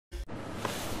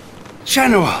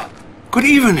General, good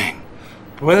evening.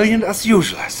 Brilliant as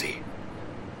usual, I see.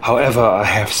 However, I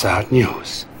have sad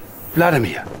news.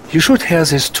 Vladimir, you should hear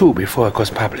this too before it goes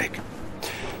public.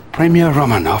 Premier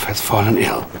Romanov has fallen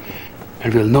ill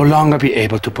and will no longer be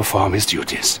able to perform his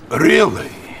duties. Really?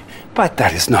 But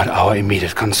that is not our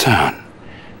immediate concern.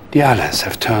 The Allies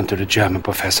have turned to the German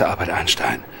professor Albert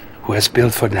Einstein, who has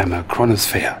built for them a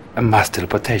chronosphere, a mass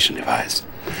teleportation device.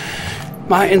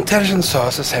 My intelligence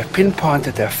sources have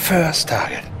pinpointed their first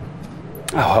target,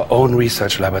 our own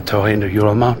research laboratory in the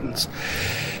Ural Mountains.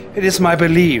 It is my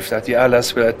belief that the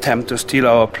Allies will attempt to steal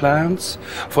our plans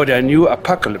for their new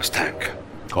apocalypse tank.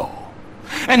 Oh.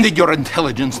 And did your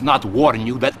intelligence not warn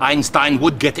you that Einstein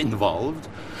would get involved?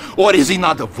 Or is he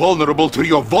not vulnerable to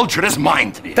your vulturous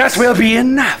mind? That will be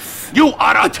enough! You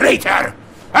are a traitor!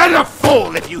 And a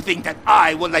fool if you think that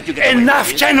I will let you get away Enough,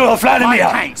 with General Vladimir!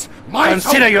 My tanks, my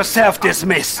Consider soldiers. yourself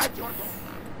dismissed.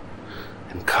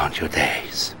 And count your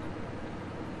days.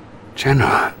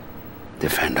 General,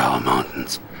 defend our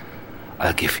mountains.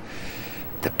 I'll give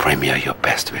the Premier your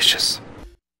best wishes.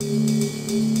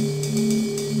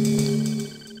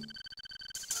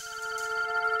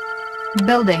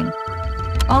 Building.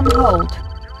 On hold.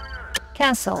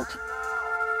 Cancelled.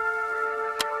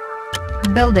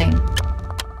 Building.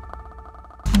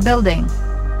 Building.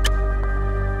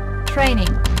 Training.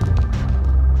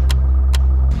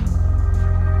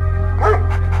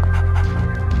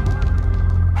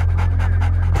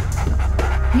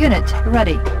 Unit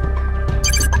ready.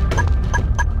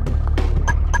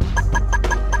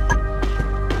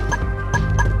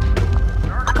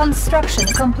 Construction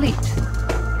complete.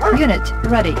 Unit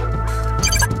ready.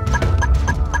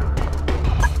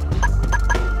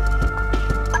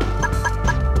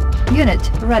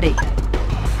 Unit ready.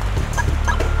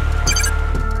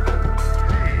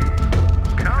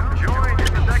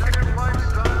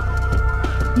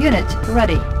 Unit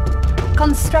ready.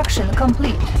 Construction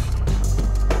complete.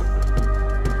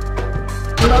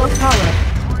 Low power.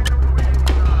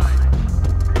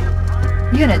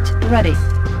 Unit ready.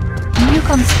 New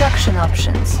construction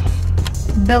options.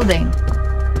 Building.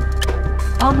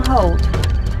 On hold.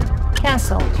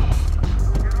 Cancelled.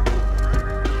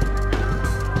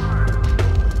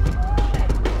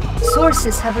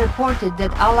 Sources have reported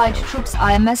that Allied troops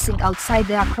are amassing outside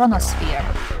their chronosphere.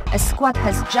 A squad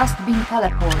has just been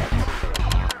teleported.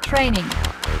 Training.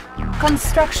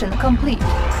 Construction complete.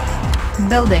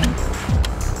 Building.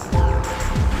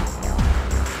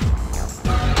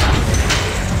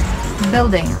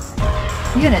 Building.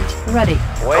 Unit ready.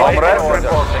 Comrade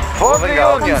reporting. For the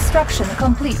Union. Construction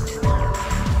complete.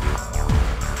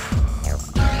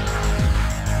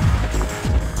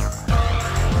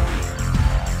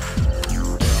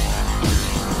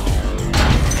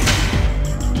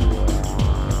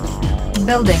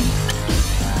 Building.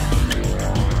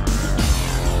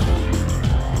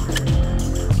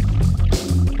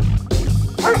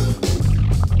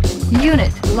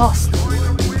 Unit lost.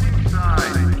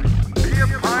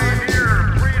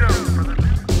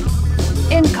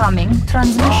 Incoming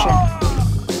transmission.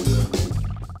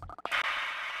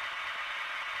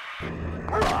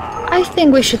 I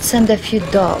think we should send a few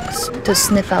dogs to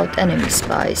sniff out enemy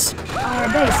spies. Our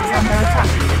base is under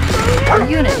attack.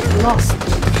 Unit lost.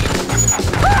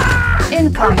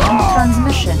 Incoming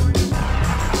transmission.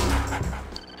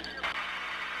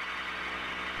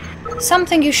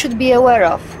 Something you should be aware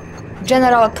of.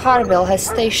 General Carville has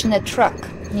stationed a truck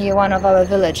near one of our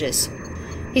villages.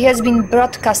 He has been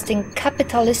broadcasting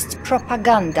capitalist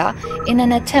propaganda in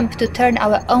an attempt to turn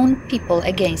our own people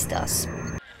against us.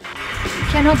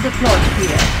 Cannot deploy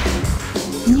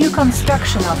here. New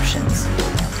construction options.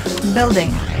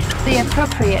 Building. The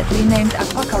appropriately named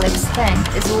Apocalypse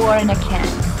tank is war in a can.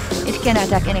 It can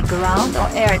attack any ground or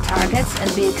air targets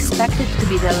and be expected to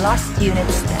be the last unit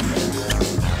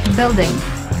standing. Building.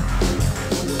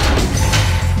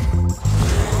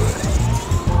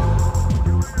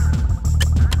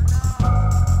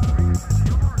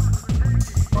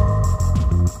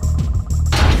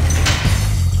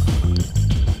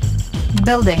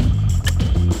 Building.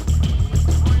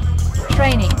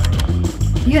 Training.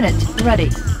 Unit ready.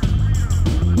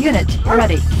 Unit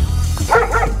ready.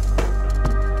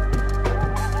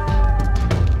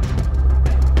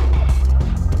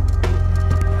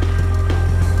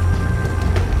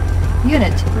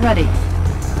 Unit ready.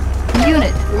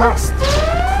 Unit lost.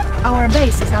 Our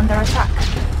base is under attack.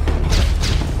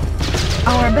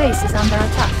 Our base is under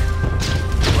attack.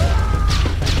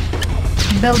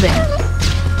 Building.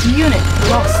 Unit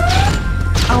lost.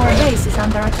 Our base is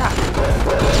under attack.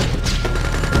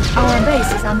 Our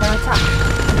base is under attack.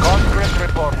 Conscript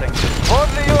reporting. For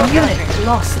the Unit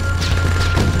lost.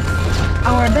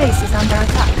 Our base is under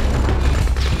attack.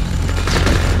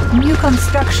 New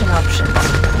construction options.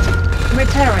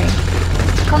 Repairing.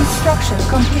 Construction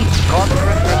complete.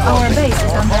 Our base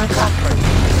is under attack.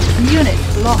 Unit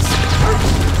lost.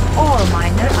 Ore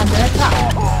miner under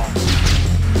attack.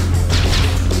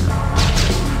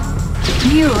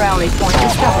 New rally point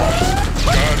established.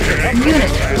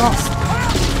 Unit lost.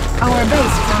 Our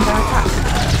base is under attack.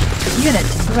 Unit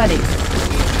ready.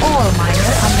 Ore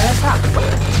miner under attack.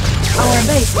 Our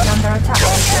base is under attack.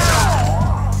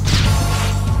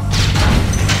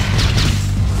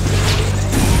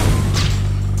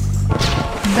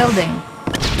 Building.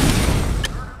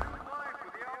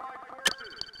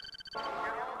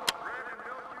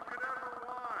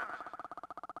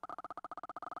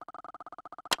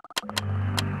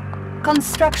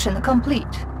 Construction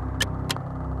complete.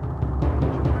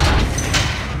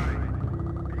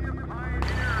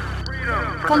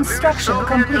 Construction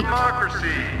complete.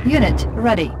 Unit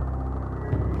ready.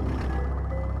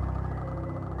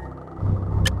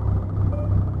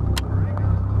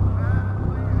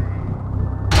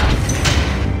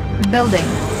 Building.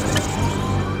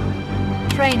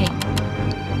 Training.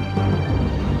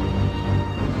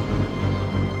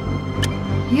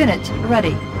 Unit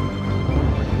ready.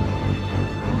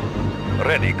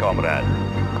 Ready, comrade.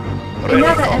 Ready,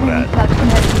 Another enemy comrade. platform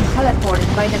has been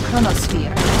teleported by the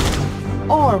chronosphere.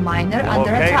 Ore miner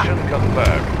under attack. Location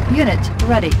confirmed. Unit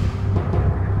ready.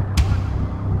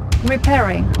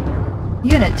 Repairing.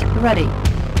 Unit ready.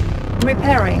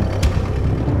 Repairing.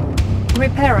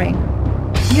 Repairing.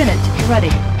 Unit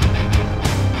ready.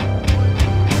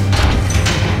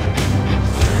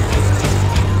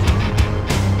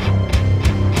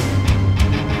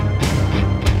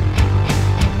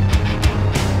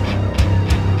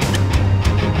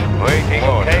 Waiting.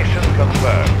 Location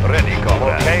confirmed. Ready,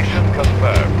 comrade. Location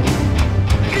confirmed.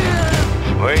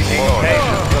 Waiting.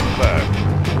 Location confirmed.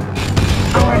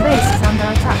 Our base is under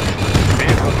attack.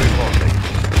 Vehicle reporting.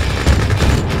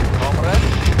 Comrade.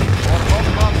 On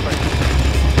conflict.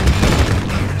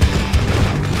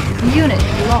 Unit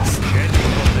lost.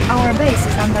 Our base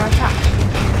is under attack.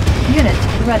 Unit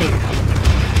ready.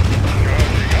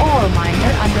 Ore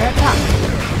miner under attack.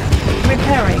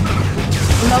 Repairing.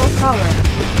 Low power.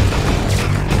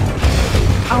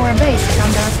 Our base is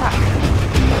under attack.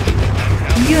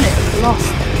 Unit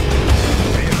lost.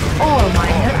 Ore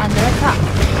miner under attack.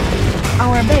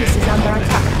 Our base is under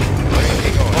attack.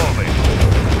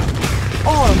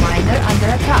 Ore miner under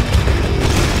attack.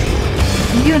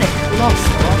 Unit lost.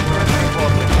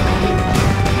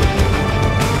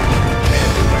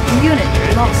 Unit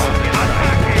lost.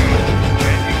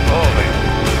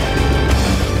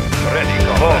 Ready,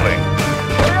 comrade.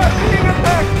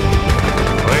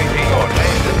 Waiting order.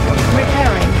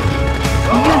 Repairing.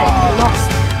 Unit lost.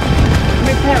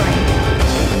 Repairing.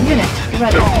 Unit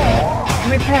ready.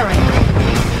 Repairing.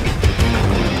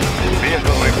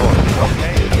 Vehicle reporting.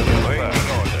 Okay. Waiting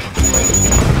order.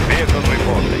 Vehicle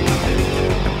reporting.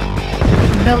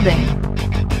 Building.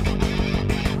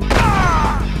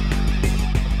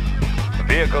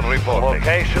 Vehicle reporting.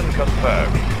 Location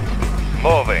confirmed.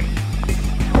 Moving.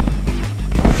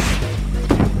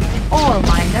 Ore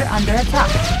miner under attack.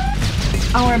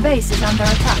 Our base is under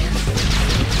attack.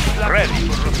 Ready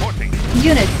for reporting.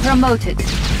 Unit promoted.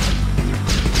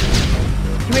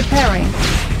 Repairing.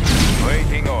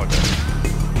 Waiting order.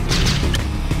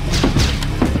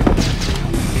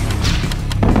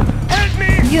 Help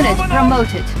me! Unit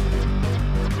promoted.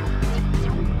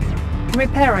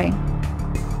 Repairing.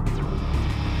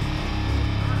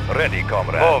 Ready,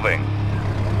 comrade. Moving.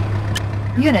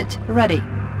 Unit ready.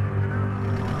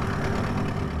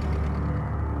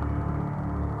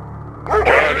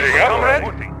 Comrade.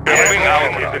 Moving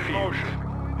out of the field.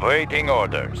 Waiting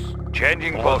orders.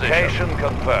 Changing position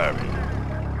confirmed.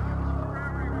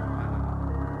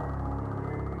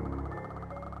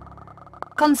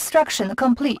 Construction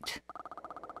complete.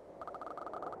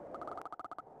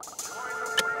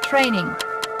 Training.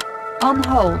 On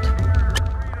hold.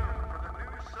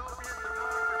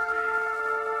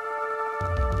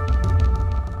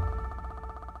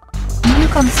 New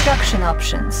construction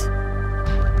options.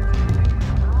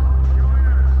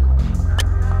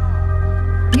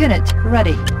 Unit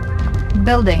ready.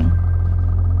 Building.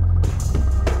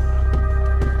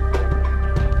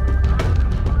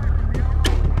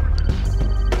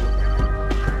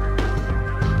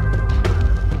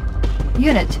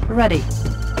 Unit ready.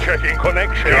 Checking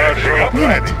connection.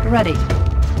 Unit ready.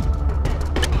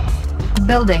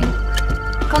 Building.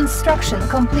 Construction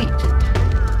complete.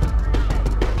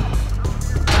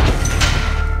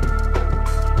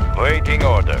 Waiting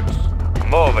orders.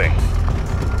 Moving.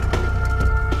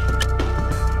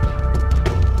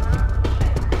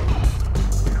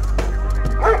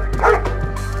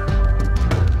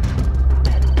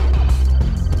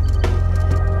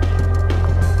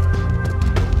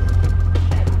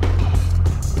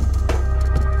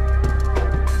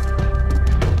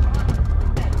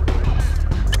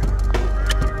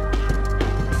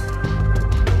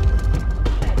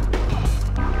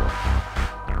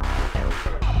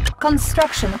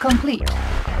 Construction complete.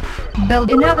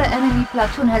 Build. Another enemy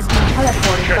platoon has been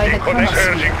teleported by the Checking connection.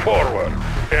 chronosphere. Surging forward.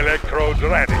 Electrodes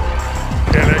ready.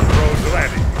 Electrodes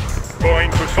ready.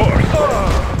 Going to source.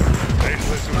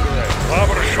 Baseless is ready.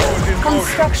 Power shows in motion.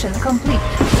 Construction complete.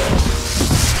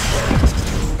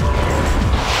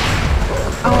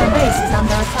 Our base is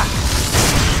under attack.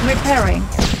 Repairing.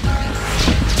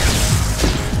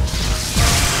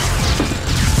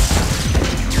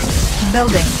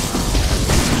 Building.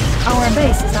 Our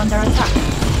base is under attack.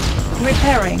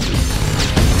 Repairing.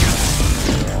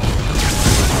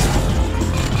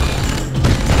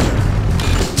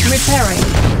 Repairing.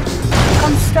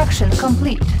 Construction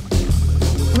complete.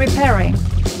 Repairing.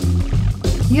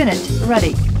 Unit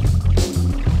ready.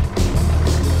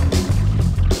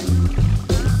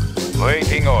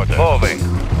 Waiting order. Moving.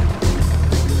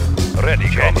 Ready,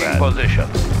 changing position.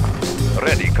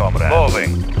 Ready, comrade.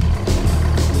 Moving.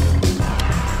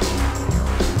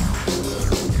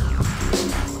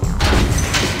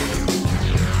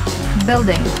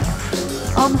 Building.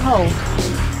 On hold.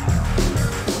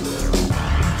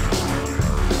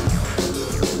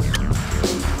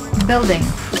 Building.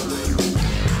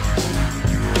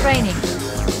 Training.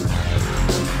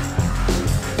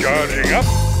 Charging up.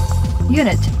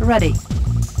 Unit ready.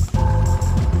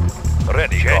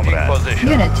 Ready, changing position.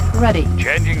 Unit ready.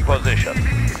 Changing position.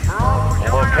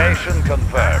 Location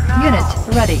confirmed. Unit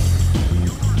ready.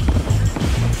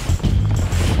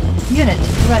 Unit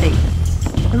ready.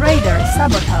 Raider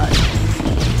sabotage.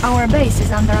 Our base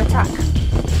is under attack.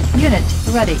 Unit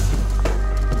ready.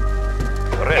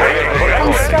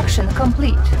 Ready. Construction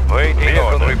complete. Waiting vehicle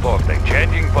order. Reporting.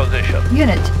 Changing position.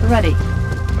 Unit ready.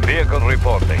 Vehicle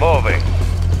reporting. Moving.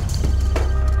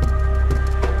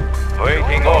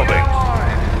 Waiting moving.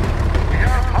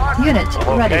 Unit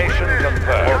ready. Location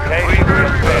confirmed. Location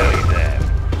confirmed.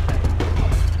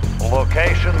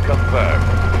 Location confirmed.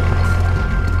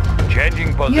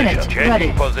 Changing position. Unit Changing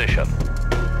ready. position.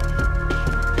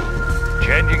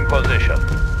 Changing position.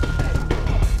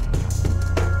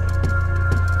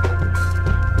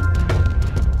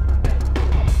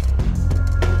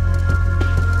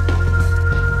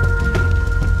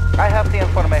 I have the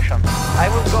information. I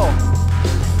will go.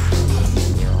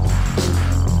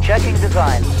 Checking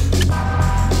designs.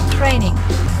 Training.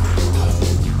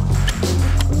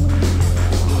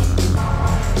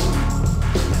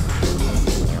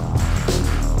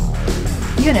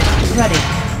 Unit ready.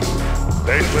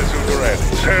 Baseless is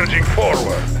ready. Surging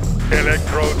forward.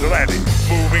 Electrodes ready.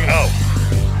 Moving out.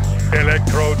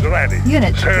 Electrodes ready.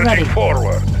 Unit Surging ready.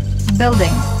 forward.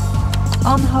 Building.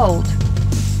 On hold.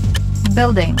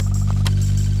 Building.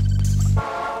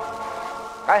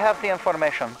 I have the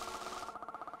information.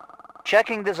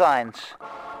 Checking designs.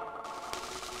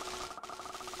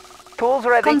 Tools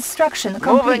ready. Construction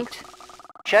Moving. complete.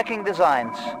 Checking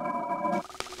designs.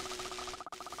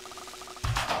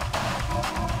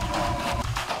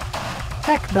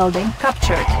 Tech building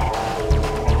captured.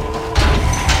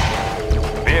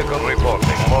 Vehicle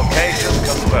reporting. Location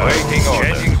confirmed. Waiting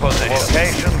order. Changing position.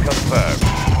 Location confirmed.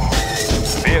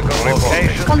 Vehicle reporting.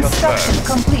 Construction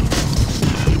confirmed. complete.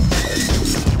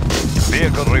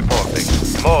 Vehicle reporting.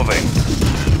 Moving.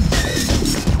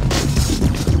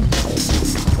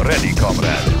 Ready,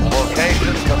 comrade.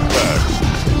 Location confirmed.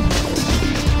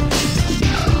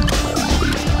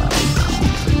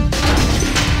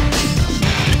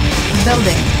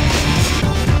 Building.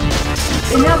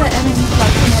 Another enemy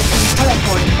platoon has been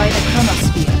teleported by the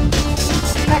chronosphere.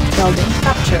 Tech building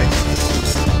captured.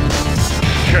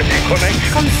 Checking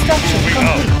connection. Construction Moving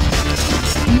out.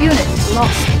 complete. Unit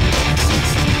lost.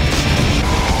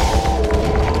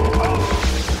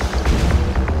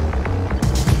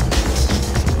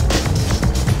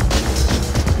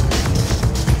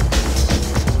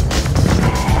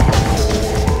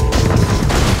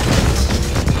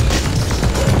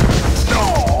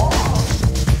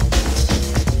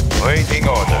 Waiting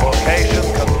order. Location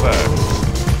confirmed.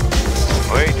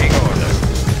 Waiting order.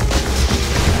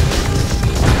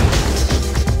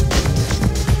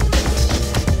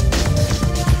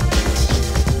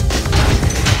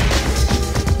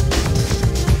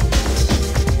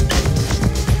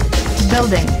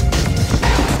 Building.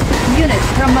 Unit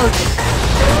promoted.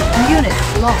 Unit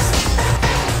lost.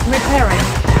 Repairing.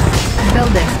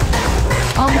 Building.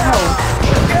 On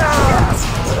hold.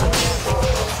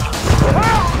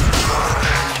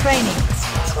 Training.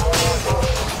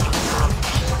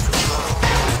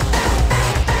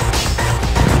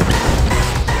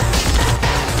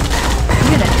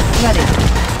 Unit ready.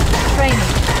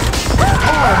 Training.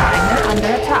 Ore miner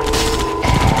under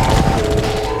attack.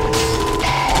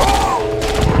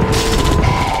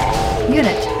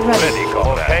 Unit ready. Ready,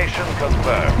 comrade. Location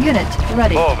confirmed. Unit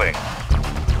ready. Moving.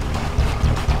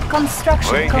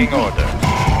 Construction Waiting complete. orders.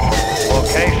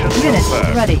 Location Unit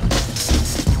confirmed. ready.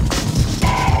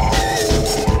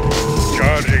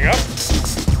 Charging up.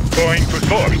 Going to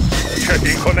source.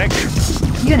 Checking connection.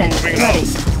 Unit Moving ready.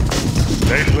 out.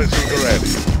 Baseless is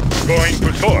ready. Going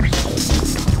to source.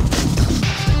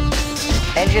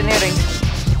 Engineering.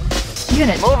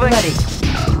 Unit Moving. ready.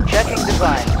 Checking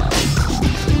design.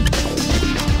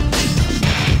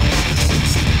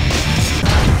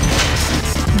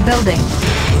 Building.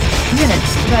 Unit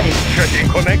ready. Checking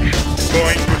connection.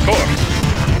 Going to source.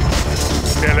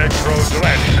 Electrodes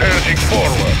ready. Surging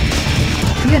forward.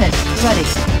 Unit ready.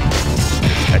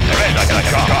 It's ready like a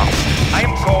job.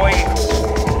 I'm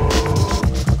going.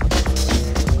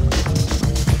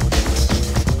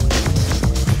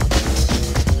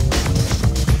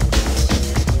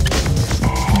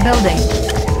 Building.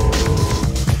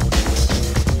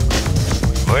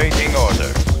 Waiting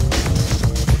orders.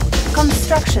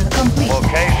 Construction complete.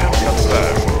 Location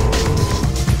confirmed.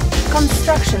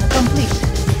 Construction complete.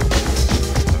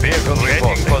 Vehicle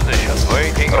reporting position.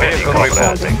 Waiting vehicle Building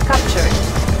reporting. captured.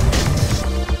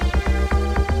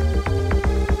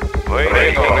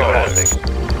 Waiting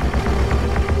reporting.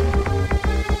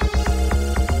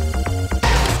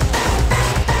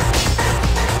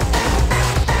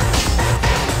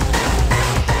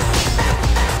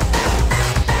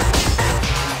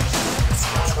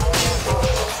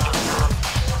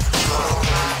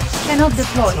 Cannot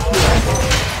deploy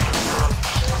here.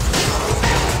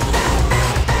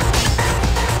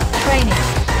 Training.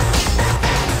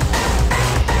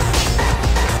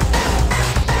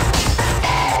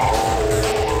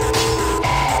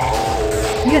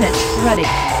 Unit ready.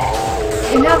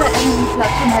 Another enemy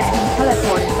platoon has been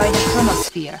teleported by the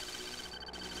chromosphere.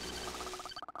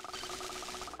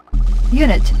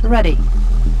 Unit ready.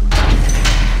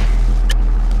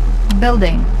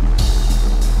 Building.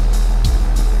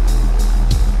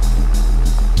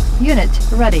 Unit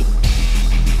ready.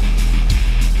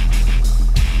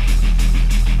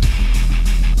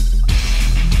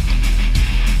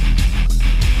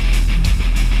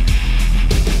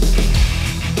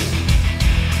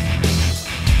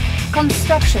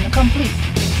 Construction complete.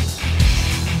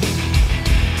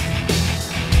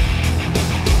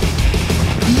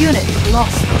 Unit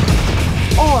lost.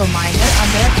 Ore miner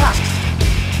under attack.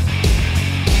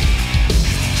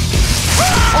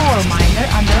 Ore miner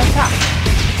under attack.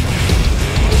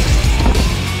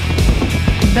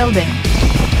 Building.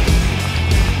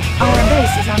 Our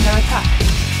base is under attack.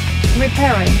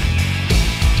 Repairing.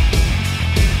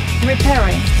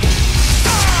 Repairing.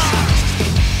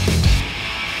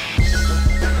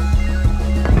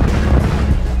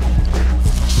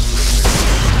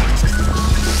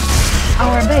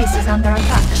 Our base is under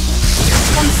attack.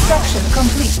 Construction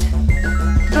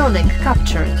complete. Building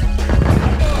captured.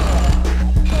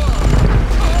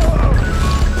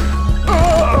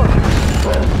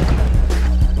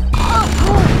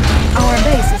 Our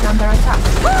base is under attack.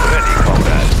 Ready,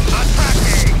 combat.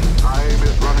 Attacking! Time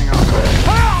is running out.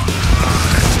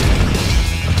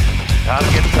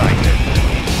 Target sighted.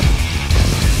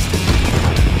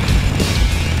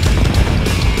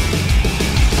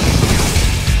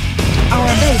 Our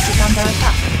base is under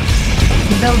attack.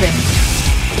 Building.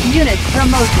 Unit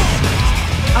promoted.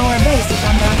 Our base is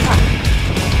under attack.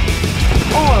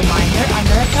 Ore miner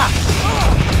under attack.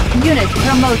 Unit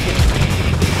promoted.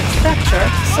 Structure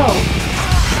sold.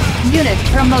 Unit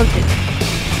promoted.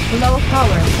 Low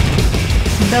power.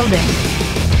 Building.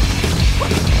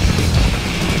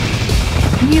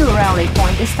 New rally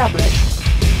point established.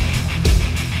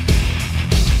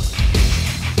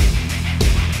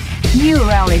 New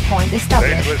rally point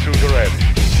established. Baseless is ready.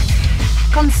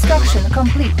 Construction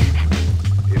complete.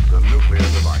 It's a nuclear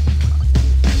device.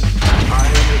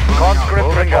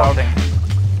 Conscript recording.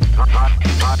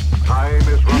 Time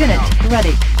is running Unit out.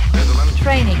 ready.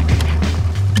 Training.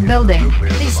 Building.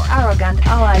 These arrogant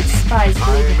allied spies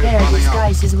believe their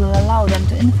disguises will allow them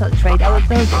to infiltrate our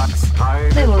buildings.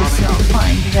 They will soon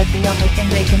find that the only thing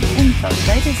they can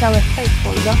infiltrate is our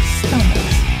faithful rough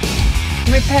stomachs.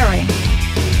 Repairing.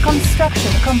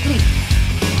 Construction complete.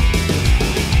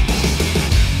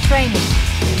 Training.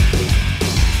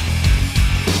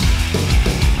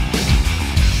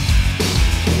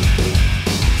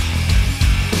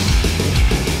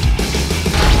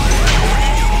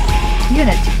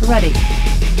 Unit ready.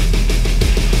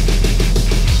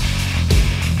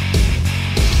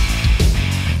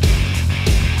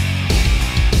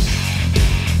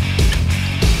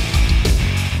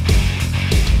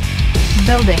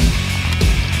 Building.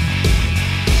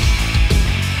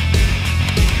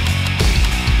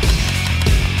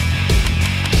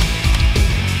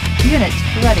 Unit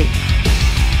ready.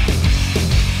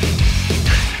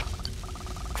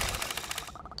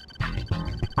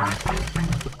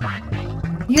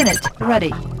 Unit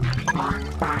ready.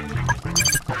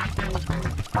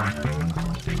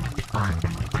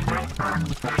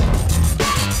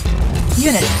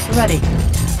 Unit ready.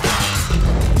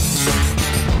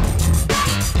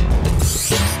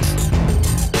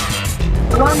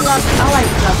 One last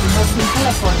Allied platoon has been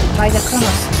teleported by the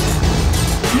chronosphere.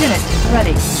 Unit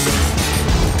ready.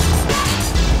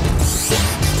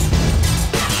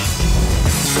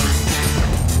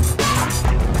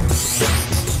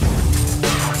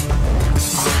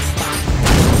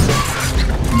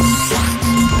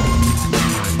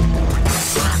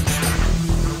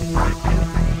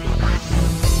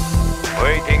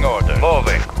 Waiting order.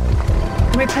 Moving.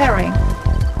 Repairing.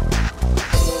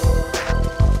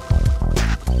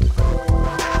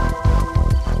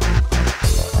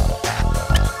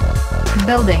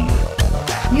 Building.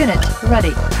 Unit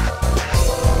ready.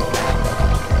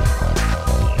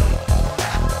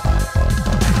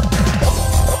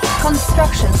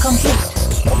 Construction complete.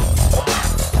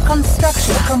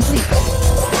 Construction complete.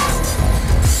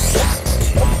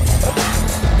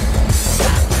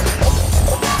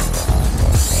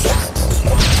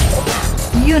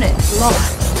 Unit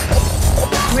lost.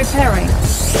 Repairing.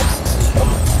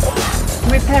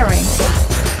 Repairing.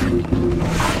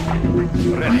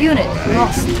 Unit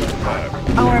lost.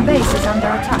 Our base is under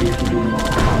attack.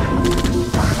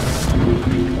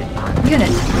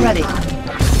 Unit ready.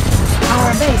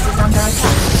 Our base is under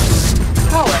attack.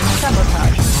 Power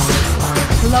sabotage.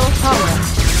 Low power.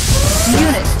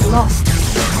 Unit lost.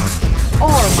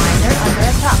 Ore miner under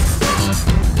attack.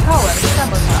 Power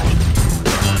sabotage.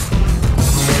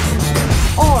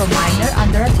 Ore miner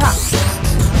under attack.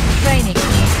 Training.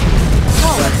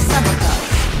 Power sabotage.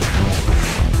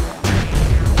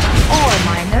 Ore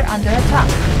miner under attack.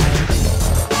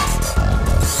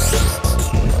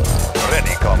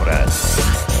 Ready, comrades.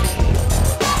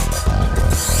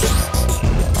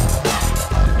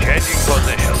 Changing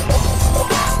position.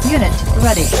 Unit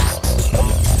ready.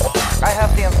 I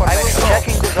have the information.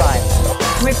 Checking design.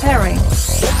 Repairing.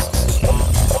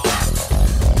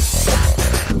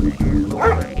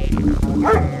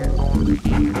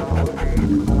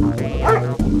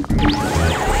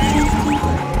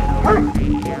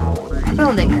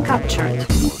 Building captured.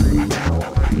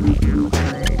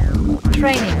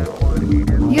 Training.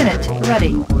 Unit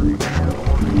ready.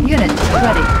 Unit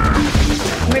ready.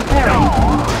 Repairing.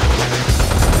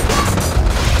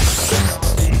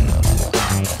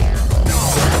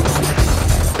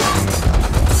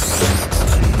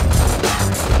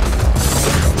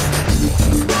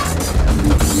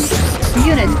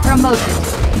 Unit promoted.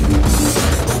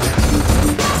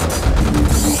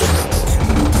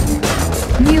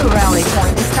 New rally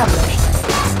point established.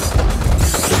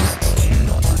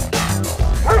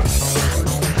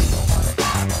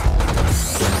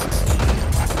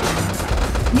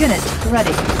 Unit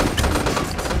ready.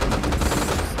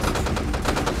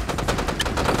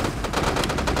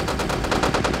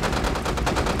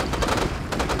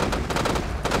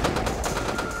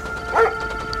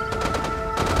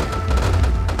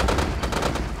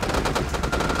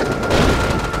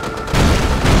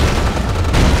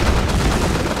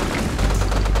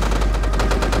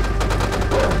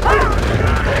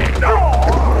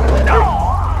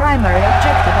 Primary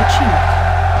objective achieved.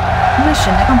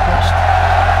 Mission accomplished.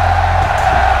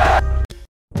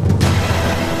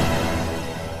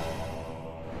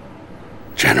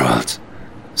 Generals,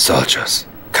 soldiers,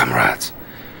 comrades,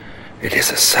 it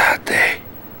is a sad day.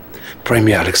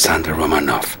 Premier Alexander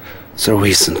Romanov, so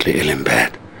recently ill in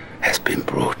bed, has been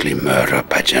brutally murdered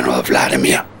by General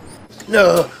Vladimir.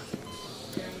 No.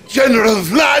 General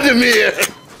Vladimir!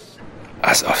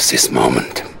 As of this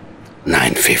moment,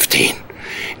 9:15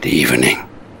 in the evening,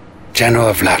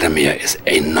 General Vladimir is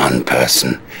a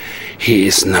non-person. He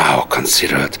is now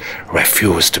considered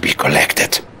refused to be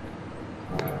collected.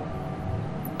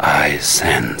 I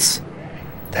sense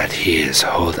that he is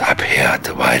holed up here at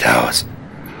the White House,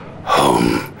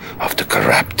 home of the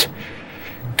corrupt.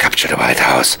 Capture the White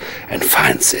House and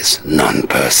find this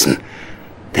non-person.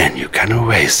 Then you can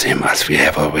erase him as we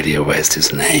have already erased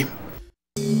his name.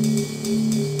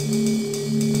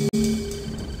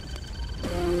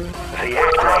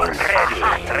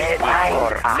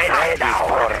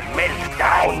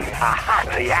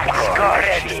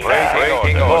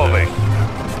 Waiting order.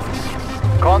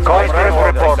 Conscript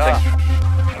reporting.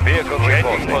 Vehicle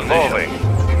reporting. Moving.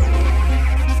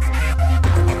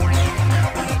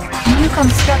 New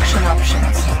construction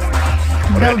options.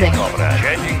 Building.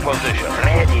 Changing position.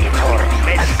 Ready for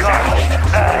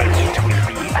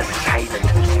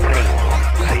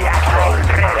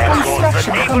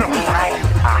Construction complete.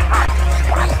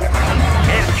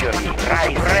 Mercury,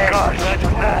 rise, scorch.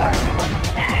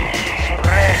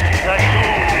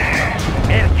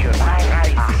 Mercury,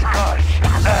 rise, scorch.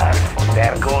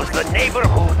 There goes the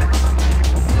neighborhood.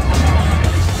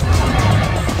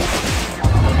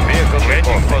 Vehicle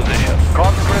changing position.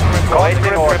 Conscript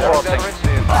reporting order. Waiting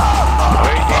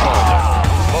order.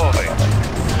 Moving.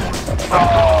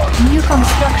 New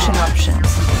construction options.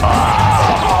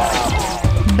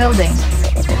 Building.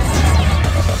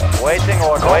 Waiting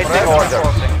order. Waiting order.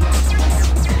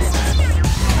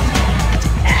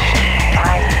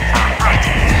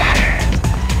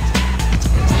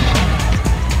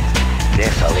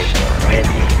 Desolator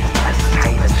ready. A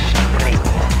silent spring.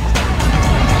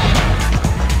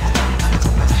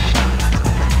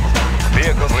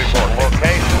 Vehicle report.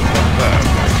 Location confirmed.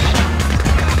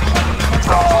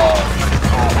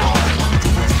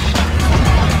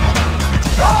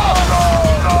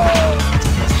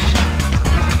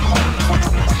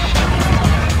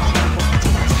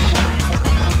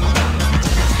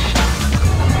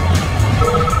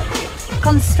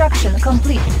 Construction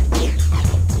complete.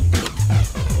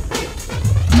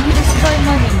 You destroy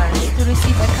monuments to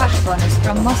receive a cash bonus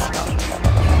from Moscow.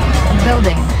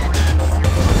 Building.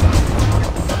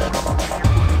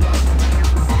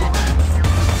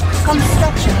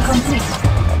 Construction complete.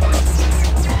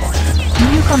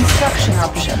 New construction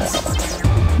options.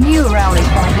 New rally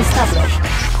point established.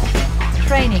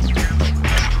 Training.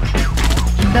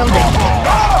 Building.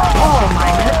 All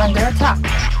miner under attack.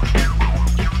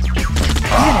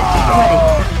 Unit ready.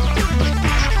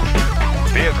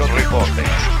 Vehicle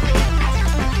reporting.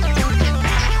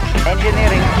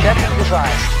 Engineering checking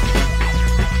design.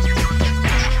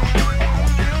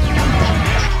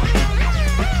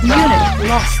 Unit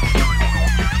lost.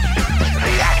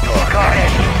 Reactor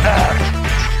ready.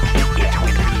 It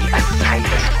will be a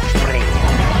silent spring.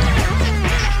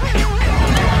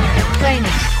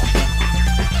 Training.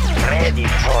 Ready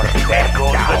for there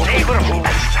goes the neighborhood. A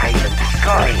silent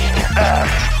spring.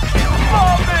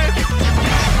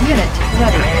 Unit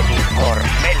ready. Ready for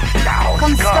meltdown.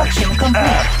 Construction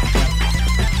complete.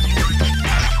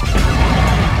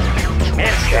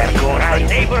 There goes the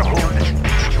neighborhood.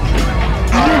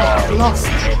 Unit lost.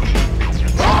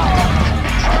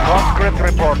 Conscript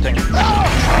reporting.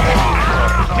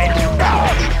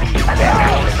 Meltdown. There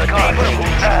goes the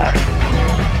neighborhood.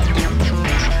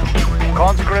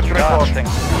 Conscript reporting.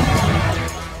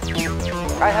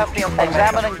 I have the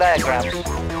examining diagrams.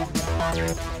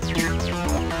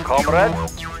 Comrade.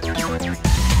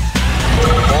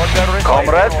 Order reporting.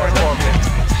 Comrade.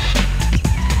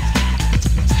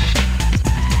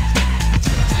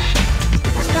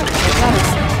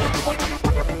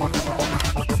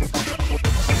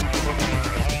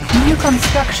 New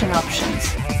construction options.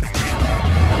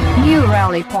 New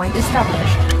rally point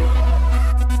established.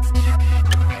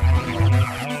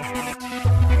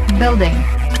 Building.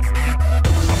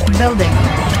 Building.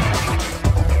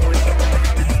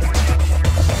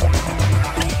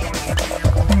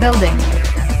 Building.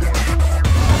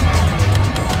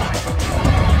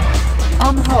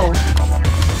 On hold.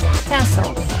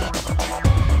 Cancelled.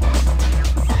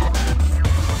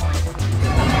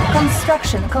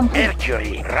 Construction complete.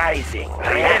 Mercury rising.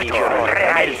 Reactor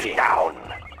ready down.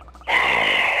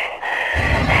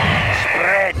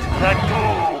 Spread the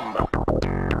doom.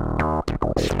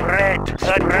 Spread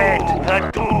the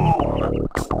doom.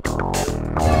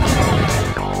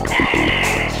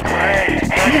 Spread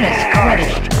the Unit ready.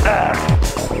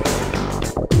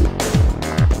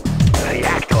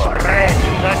 reactor ready.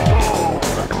 The doom.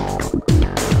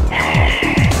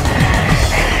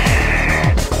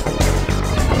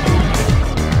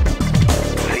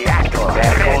 Reactor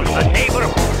there goes the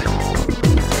neighborhood.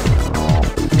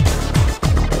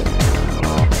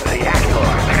 Reactor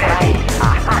ready.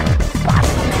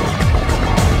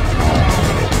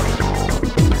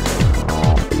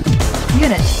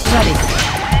 Unit ready.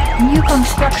 New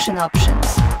construction options.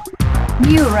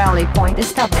 New rally point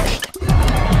established.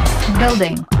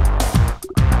 Building.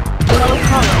 Low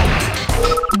hollow.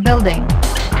 Building.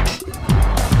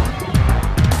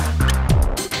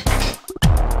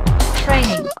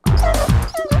 Training.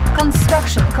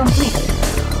 Construction complete.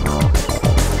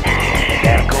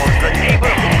 There goes the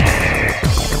neighborhood.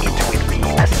 It will be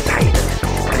a silent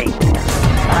spring.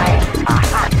 A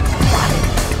hot one.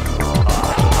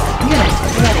 Unit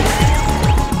ready.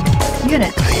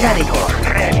 Unit ready.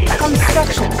 Ready.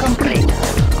 Construction complete.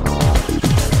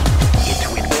 It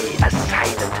will be a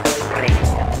silent spring.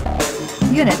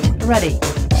 Unit ready.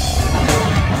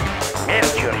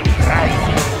 Mercury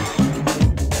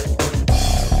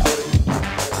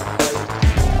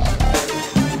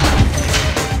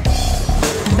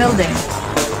Building.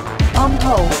 On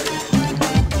hold.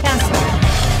 Cancel.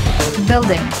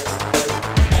 Building.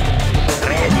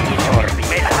 Ready for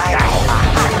missile.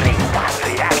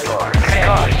 Reactor.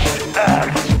 Scorched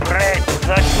earth. Spread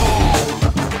the doom.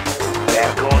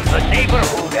 There goes the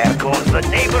neighborhood. There goes the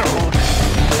neighborhood.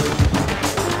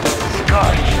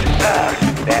 Scorched earth.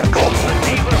 There goes the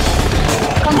neighborhood.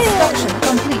 Construction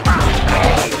complete.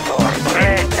 Ready for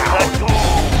spread the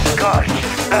doom. Scorched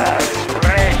earth.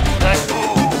 Spread the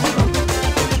doom.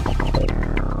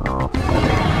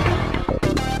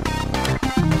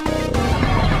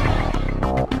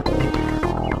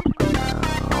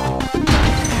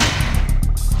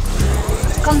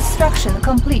 Construction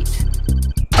complete.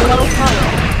 Low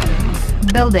power.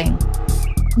 Building.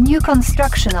 New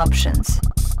construction options.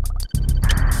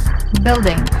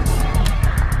 Building.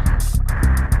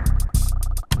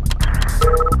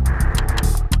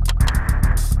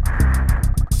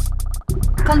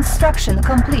 Construction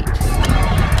complete.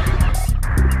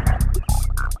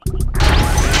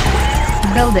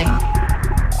 Building.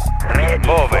 Ready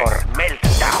for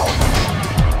meltdown.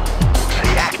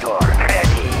 Reactor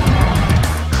ready.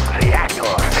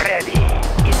 Reactor ready.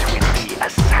 It will be a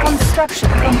sight. Construction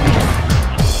complete.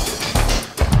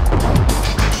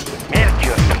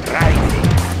 Mercury rising.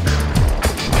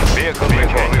 Vehicle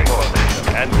reporting.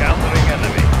 Encountering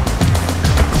enemy.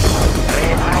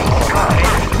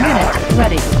 Unit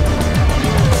ready.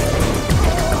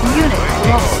 Unit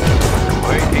lost.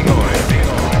 Waiting order.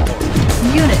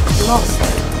 Unit lost.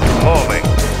 Moving.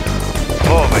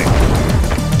 Moving.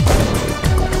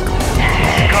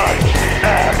 Scorched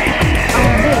earth.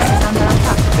 Our base is under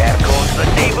attack. There goes the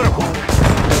neighborhood.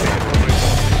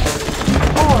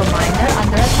 Ore miner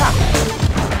under attack.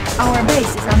 Our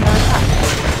base is under attack.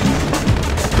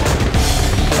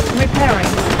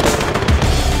 Repairing.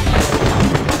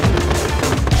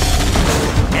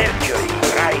 Mercury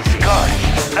rising.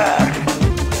 Scorched earth.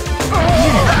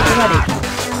 Unit ready.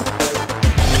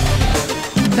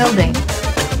 Building.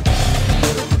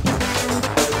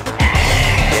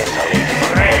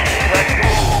 Spread the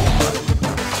doom.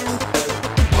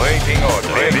 Waiting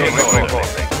order. Waiting order.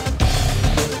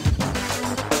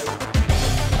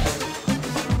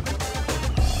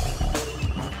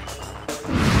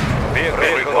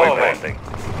 Vehicle reporting.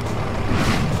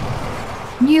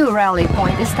 New rally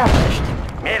point established.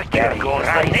 Mercury goes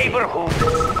the neighborhood.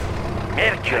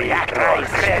 Mercury rise.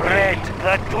 Spread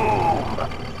the doom.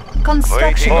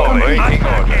 Construction Waiting order. complete. Waiting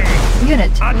order.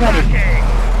 Unit ready.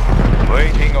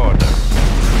 Waiting order.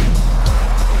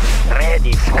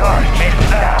 Ready for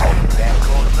meltdown. There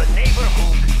goes the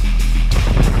neighborhood.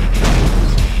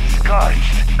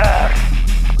 Scorched earth.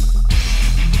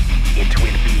 It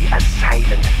will be a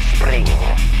silent spring. It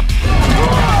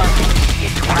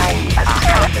will be a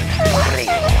silent spring.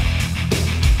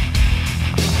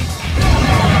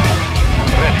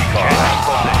 Ready for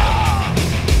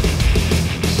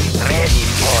Ready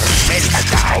for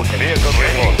meltdown. Vehicle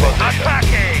report position.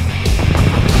 Attacking.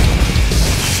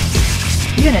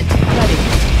 Unit ready.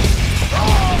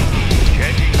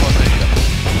 Changing position.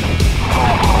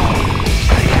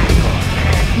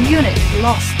 Unit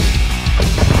lost.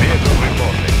 Vehicle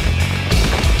reporting.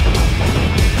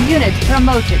 Unit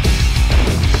promoted.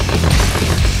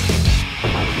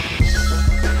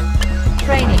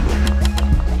 Training.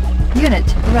 Unit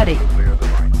ready.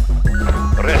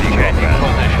 Ready. Changing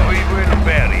position. We will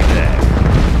bury them.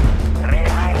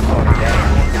 Ready for the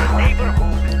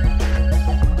neighborhood.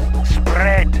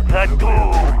 Spread the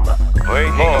doom.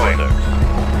 Waiting orders.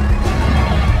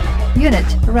 Unit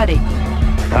ready.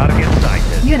 Target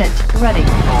sighted. Unit ready.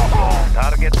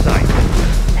 Target sighted.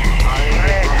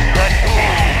 Spread the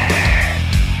doom.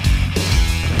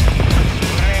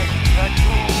 Spread the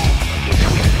doom.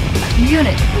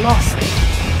 Unit lost.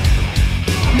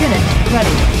 Unit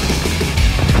ready.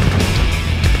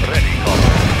 Ready,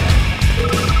 comrade.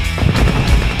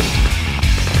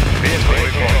 Vehicle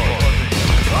reporting.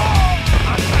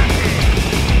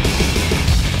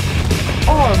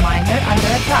 Ore miner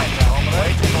under attack.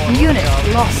 Unit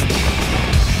lost.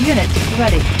 Unit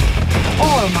ready.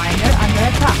 Ore miner under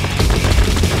attack.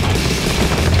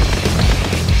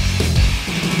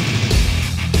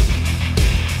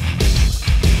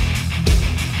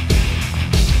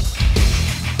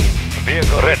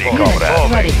 Vehicle ready, Unit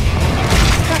comrade. ready.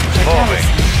 Structure Moving.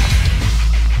 garrison.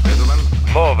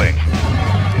 Moving.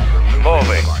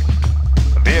 Moving.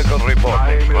 Vehicle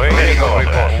reporting. Vehicle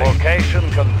report. Location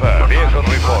confirmed. Vehicle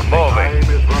report. Moving.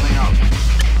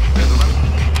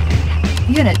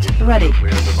 Unit ready.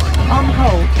 On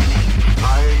hold.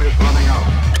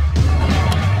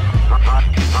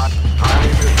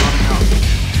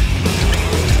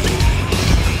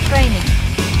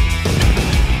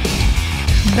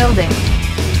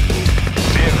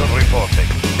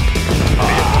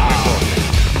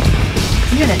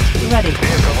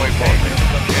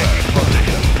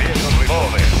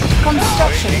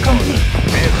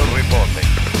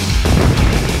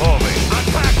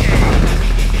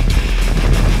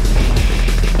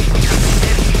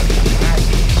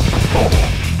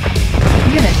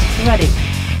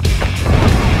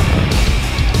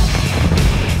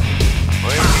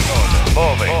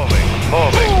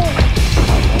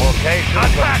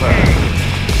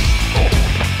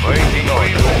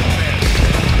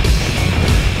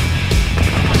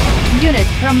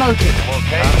 promoted.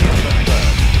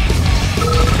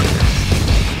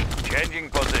 Changing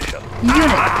position.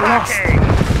 Unit lost.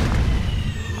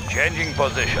 Changing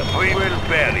position. We will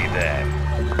bury them.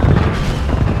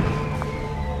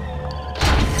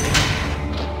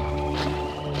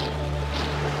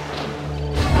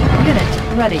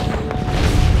 Unit ready.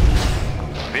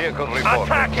 Vehicle reporting.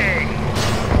 Attacking!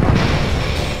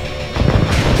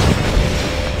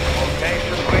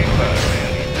 Location reaper.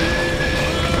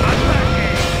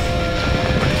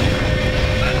 Attacking!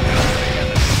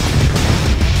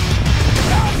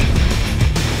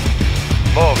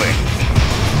 Moving.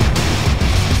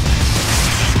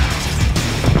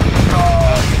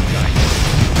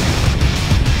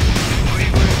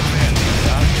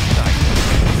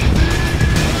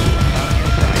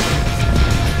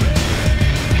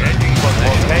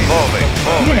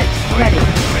 Unit ready.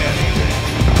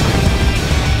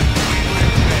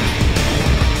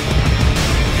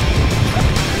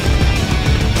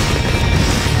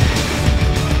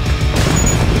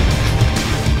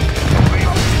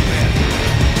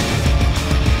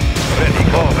 Ready,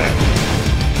 moving.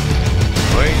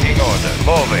 Waiting order,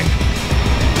 moving.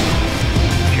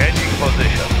 Changing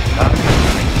position.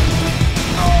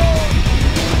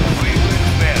 We will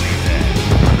bury them.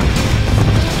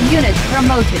 Unit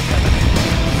promoted.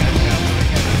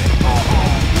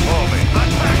 Moving.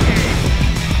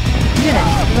 Unit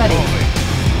ready.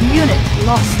 Unit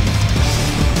lost.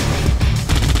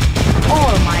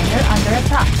 All miner under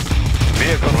attack.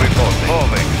 Vehicle reporting.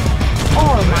 Moving.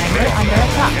 All miner under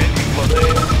attack. Changing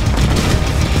position.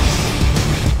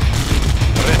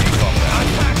 Ready,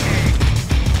 comrade.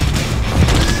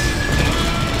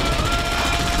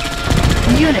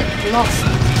 Unit lost.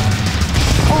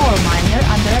 All miner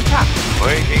under attack.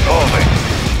 Waiting, moving.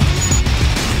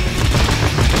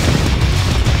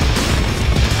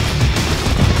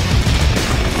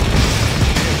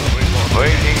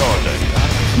 Waiting order.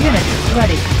 Unit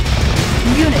ready.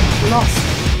 Unit lost.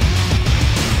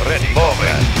 Ready,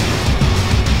 moving.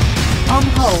 On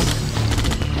hold.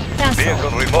 Cancel.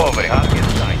 Vehicle removing. Target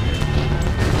sighted.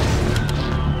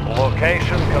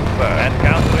 Location confirmed.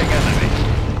 Encountering enemy.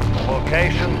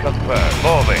 Location confirmed.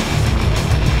 Moving.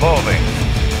 Moving.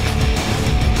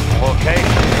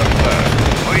 Location confirmed.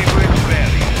 We will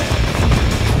bury them.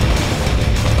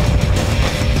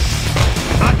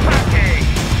 Attacking!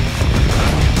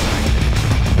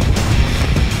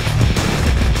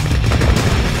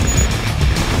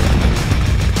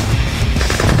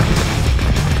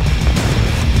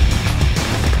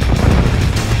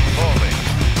 Moving.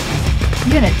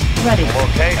 Unit ready.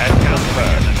 Location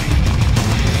confirmed.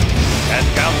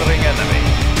 Encountering enemy.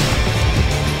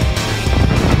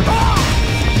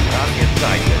 Target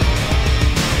sighted.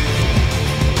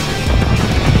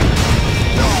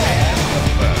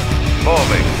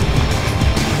 Moving.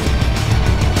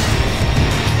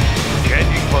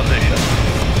 Changing position.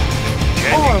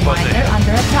 All Changing miner position.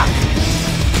 under attack.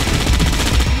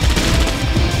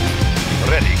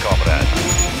 Ready, comrade.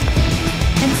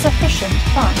 Insufficient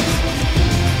funds.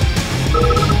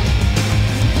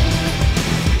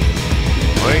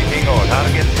 Waiting on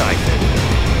target sighted.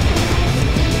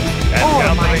 All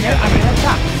Encountering miner enemy. under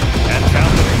attack.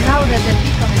 Encountering Now that the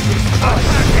beacon is destroyed,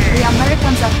 the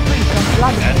Americans are free from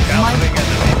Vladimir's Encountering might.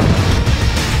 enemy.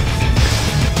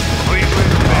 We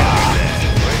will bury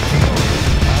them. Waiting on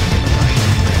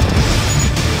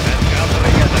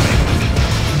encountering enemy.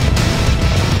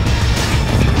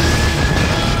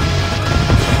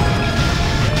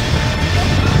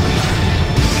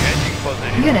 Changing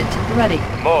position. Unit ready.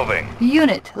 Moving.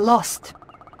 Unit lost.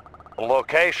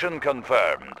 Location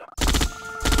confirmed.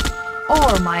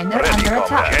 All miner Ready, under comrade.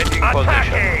 attack. Changing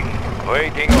position.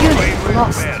 Waiting on Unit we will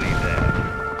lost. bury them.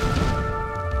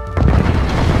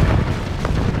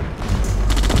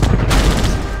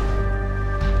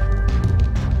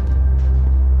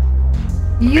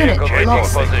 Unit Changing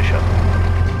lost. position.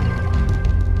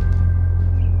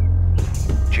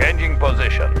 Changing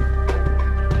position.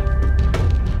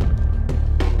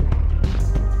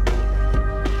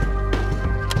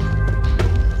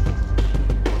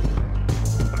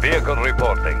 Vehicle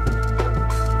reporting.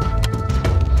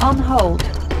 On hold.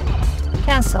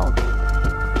 Cancelled.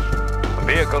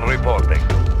 Vehicle reporting.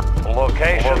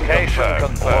 Location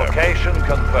confirmed. Location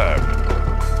confirmed.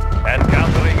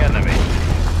 Encountering enemy.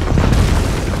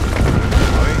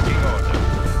 Waiting order.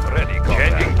 Ready, comrade.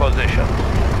 Changing position.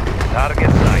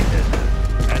 Target sighted.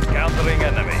 Encountering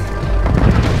enemy.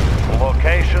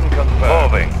 Location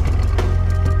confirmed. Moving.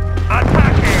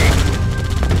 Attacking!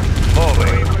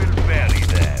 Moving. We will bury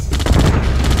them.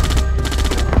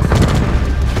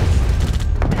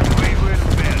 We will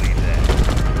bury them.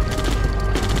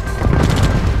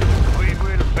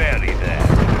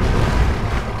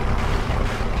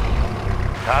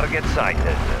 Target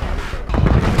sighted.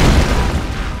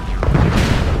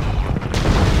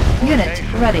 Unit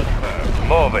ready.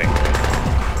 Moving.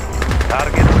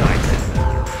 Target sighted.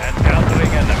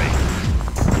 Encountering enemy.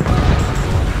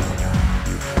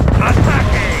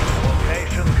 Attacking!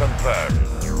 Location confirmed.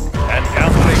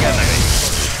 Encountering enemy.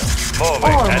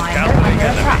 Moving. Ore miner Encountering under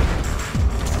enemy. attack.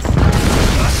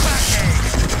 Attacking!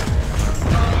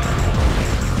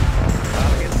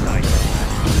 Target sighted.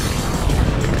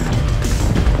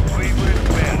 We will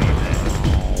bury them.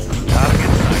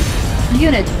 Target sighted.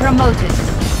 Unit promoted.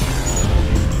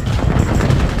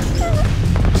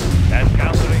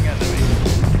 Encountering enemy.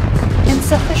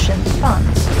 Insufficient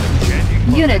funds.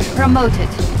 Changing Unit position. promoted.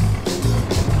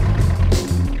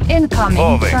 Incoming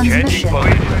Moving. Changing transmission.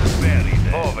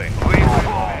 position. Moving. We will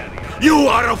bury them. You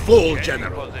are a fool, Changing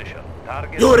General. position.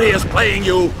 Target Yuri is playing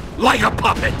you like a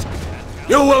puppet.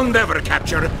 You will never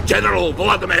capture General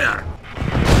Vladimir.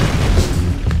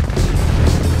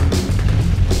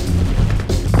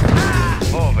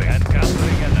 moving.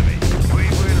 Encountering enemy. We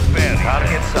will bury them.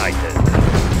 Target sighted.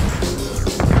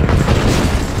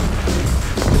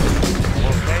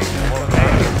 Location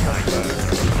sighted.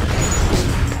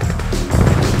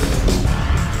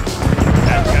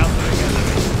 Encountering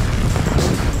enemy.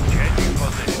 Changing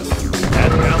position.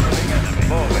 Encountering enemy.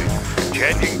 Moving.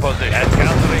 Changing position.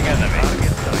 Encountering enemy.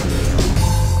 Target sighted.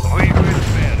 We will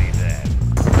bury them.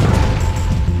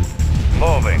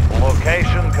 Moving.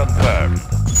 Location confirmed.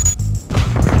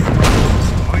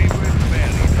 We will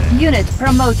bury them. Unit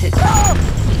promoted.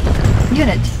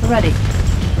 Unit ready.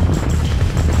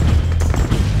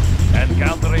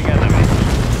 Encountering enemy.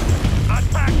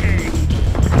 Attacking!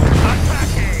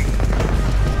 Attacking!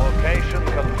 Location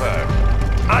confirmed.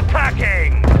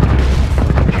 Attacking!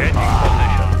 Changing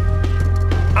position.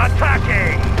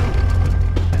 Attacking!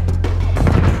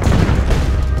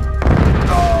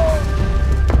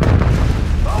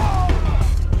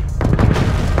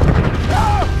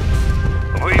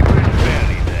 We will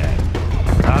bury them.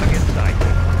 Target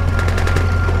sighted.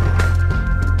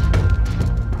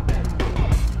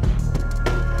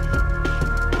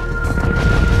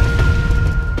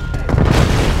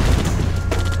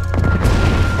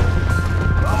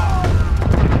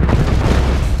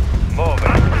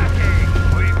 Moving. Attacking!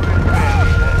 We will bury.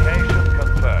 Location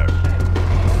confirmed.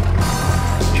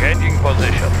 Changing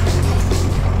position.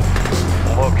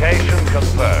 Location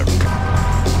confirmed.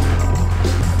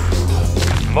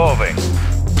 Moving.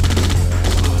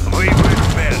 We will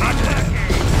bury them.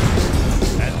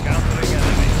 Encountering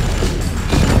enemy.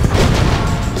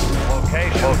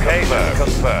 Location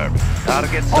confirmed.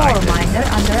 Target Ore sighted. miner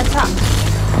under attack.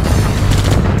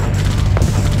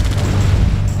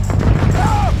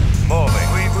 Moving.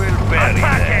 We will bury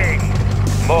them.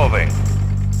 Moving.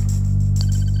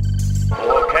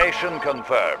 Location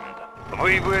confirmed.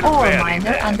 We will Ore bury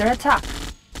miner them. under attack.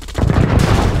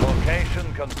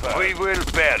 Location confirmed. We will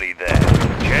bury them.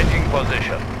 Changing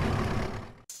position.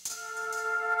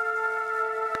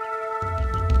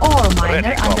 Ore miner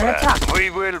Ready, under comrade. attack. We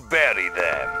will bury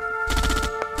them.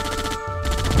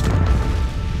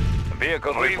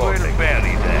 Vehicle we reporting. Will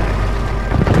bury them.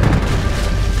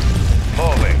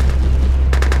 Moving.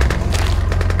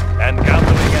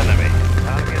 Encountering enemy.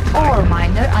 Target Ore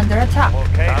miner under attack.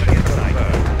 location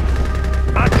confirmed.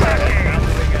 Attacking.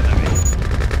 Encountering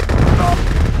enemy.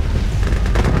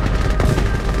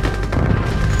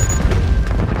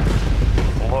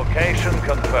 Location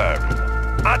confirmed.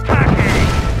 Attacking.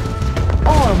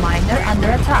 Ore miner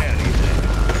under attack.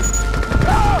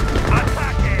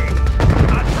 Attacking!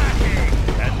 Attacking!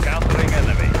 Encountering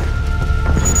enemy.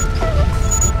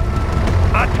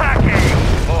 Attacking!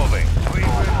 Moving. We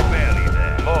will bury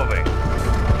them. Moving.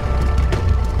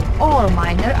 Ore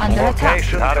miner under attack.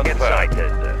 Location target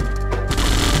sighted.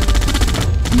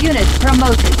 Unit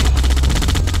promoted.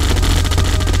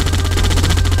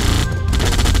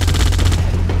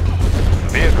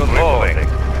 Vehicle moving.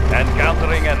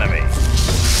 Encountering enemy.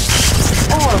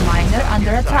 Ore miner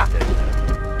under attack.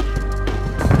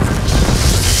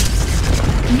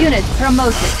 Unit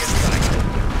promoted.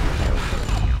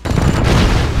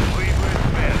 We will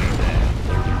bury them.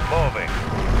 Moving.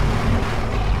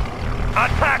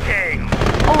 Attacking!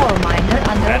 Ore miner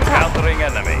under attack. Encountering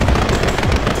enemy.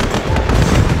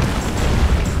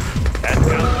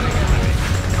 Encountering enemy.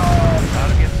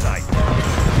 Target sighted.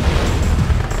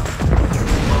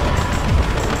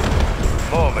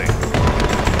 Moving.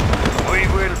 We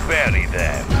will bury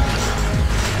them.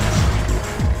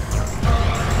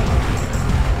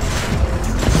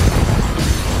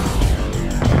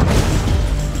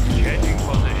 Changing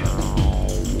position.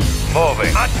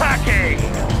 Moving. Attacking!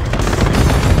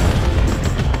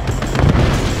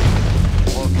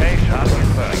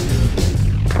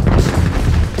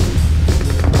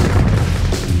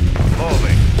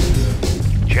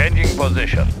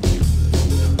 position.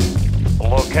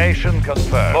 Location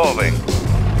confirmed. Moving.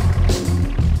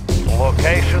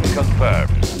 Location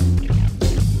confirmed.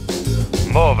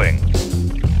 Moving.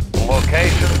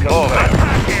 Location confirmed.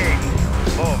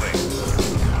 Moving.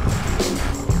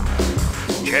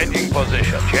 Changing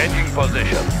position. Changing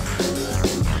position.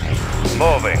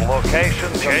 Moving.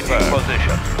 Location changing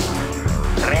position.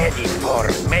 Ready for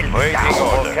meltdown. Waiting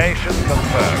order. Location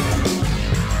confirmed.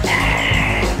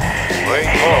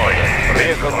 Waiting order.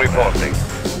 Vehicle reporting.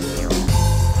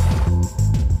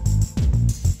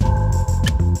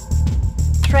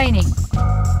 Training.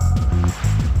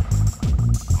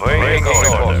 Waiting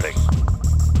order.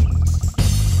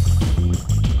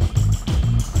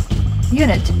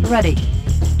 Unit ready.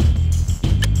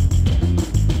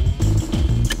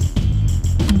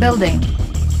 Building.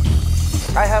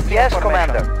 I have the Yes, information.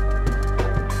 Commander.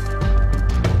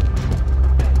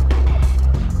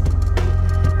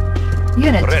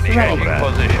 Unit Ready. ready. Changing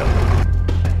position.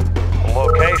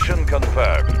 Location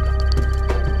confirmed.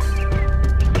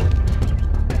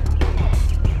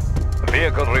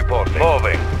 Vehicle reporting.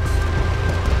 Moving.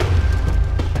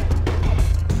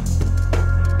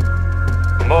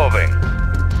 Moving.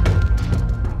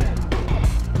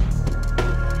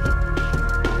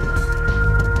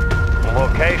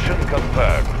 Location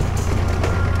confirmed.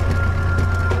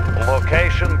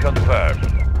 Location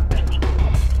confirmed.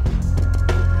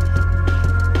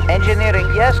 Engineering,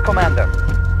 yes, Commander.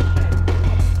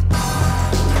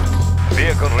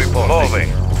 Vehicle reporting. Moving.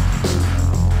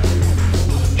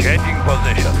 Changing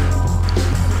position.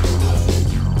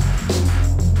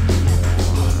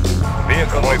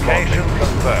 Vehicle location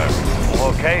confirmed.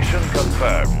 Location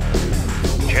confirmed.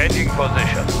 Changing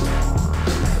position.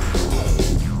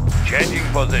 Changing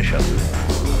position.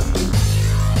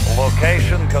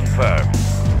 Location confirmed.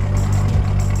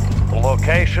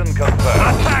 Location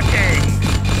confirmed. Attacking!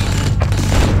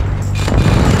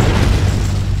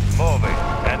 Moving.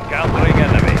 Encountering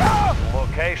enemy.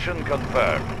 Location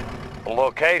confirmed.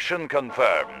 Location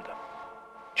confirmed.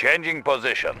 Changing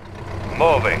position.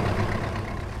 Moving.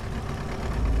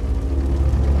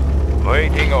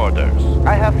 Waiting orders.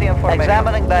 I have the information.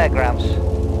 Examining diagrams.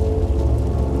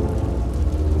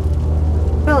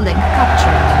 Building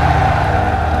captured.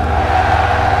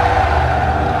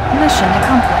 Mission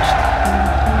accomplished.